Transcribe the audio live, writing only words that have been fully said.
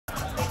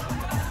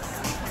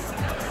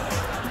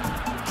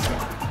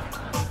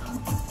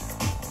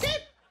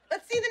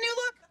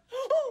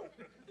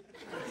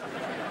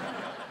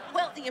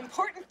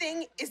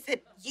thing is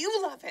that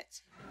you love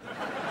it.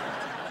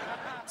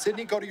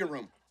 Sydney, go to your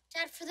room.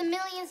 Dad, for the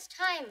millionth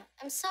time,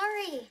 I'm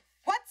sorry.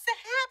 What's the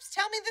haps?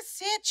 Tell me the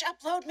sitch.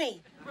 Upload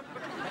me.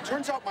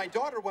 Turns out my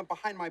daughter went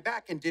behind my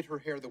back and did her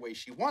hair the way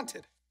she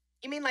wanted.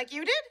 You mean like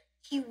you did?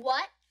 He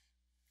what?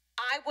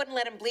 I wouldn't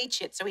let him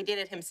bleach it, so he did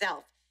it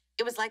himself.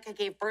 It was like I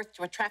gave birth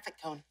to a traffic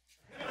cone.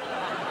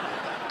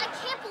 I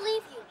can't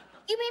believe you.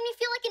 You made me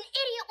feel like an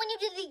idiot when you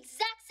did the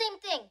exact same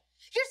thing.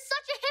 You're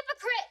such a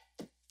hypocrite.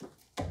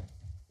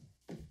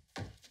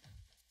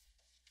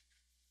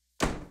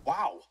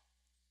 Wow.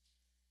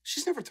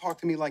 She's never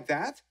talked to me like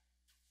that.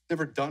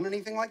 Never done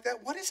anything like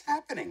that. What is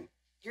happening?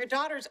 Your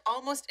daughter's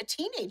almost a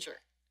teenager.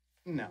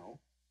 No.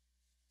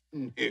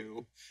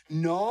 No.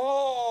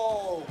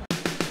 No!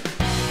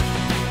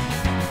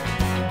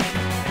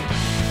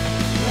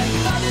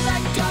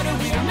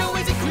 Like